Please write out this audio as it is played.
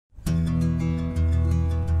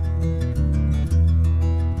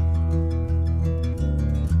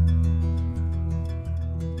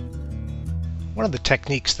One of the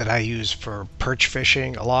techniques that I use for perch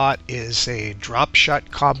fishing a lot is a drop shot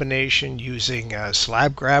combination using a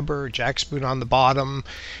slab grabber, jack spoon on the bottom,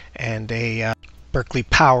 and a Berkley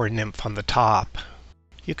Power Nymph on the top.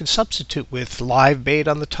 You can substitute with live bait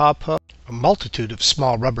on the top hook, a multitude of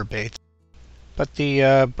small rubber baits. But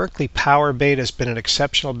the Berkley Power Bait has been an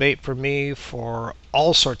exceptional bait for me for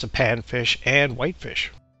all sorts of panfish and whitefish.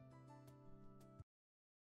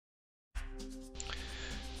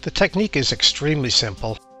 The technique is extremely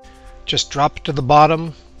simple. Just drop it to the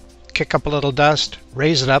bottom, kick up a little dust,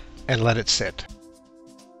 raise it up, and let it sit.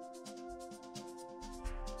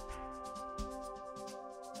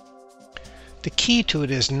 The key to it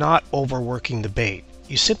is not overworking the bait.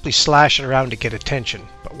 You simply slash it around to get attention,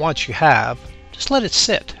 but once you have, just let it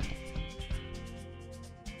sit.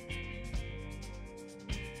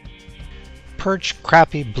 Perch,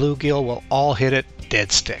 crappie, bluegill will all hit it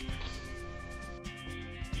dead stick.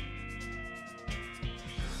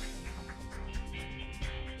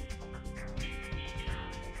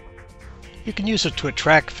 You can use it to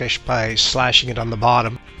attract fish by slashing it on the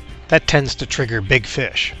bottom. That tends to trigger big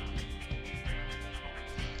fish.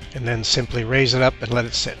 And then simply raise it up and let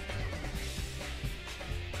it sit.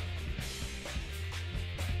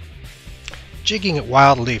 Jigging it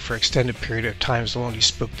wildly for an extended period of time will only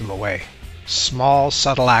spook them away. Small,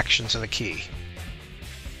 subtle actions are the key.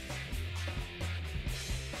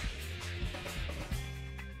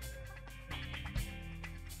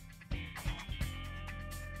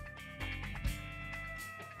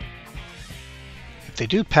 If they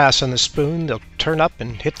do pass on the spoon, they'll turn up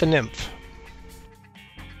and hit the nymph.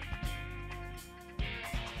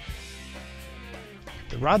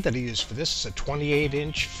 The rod that I use for this is a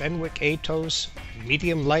 28-inch Fenwick Atos,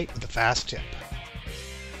 medium light with a fast tip.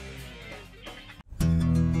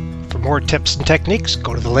 For more tips and techniques,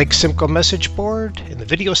 go to the Lake Simcoe message board in the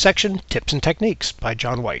video section, Tips and Techniques by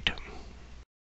John White.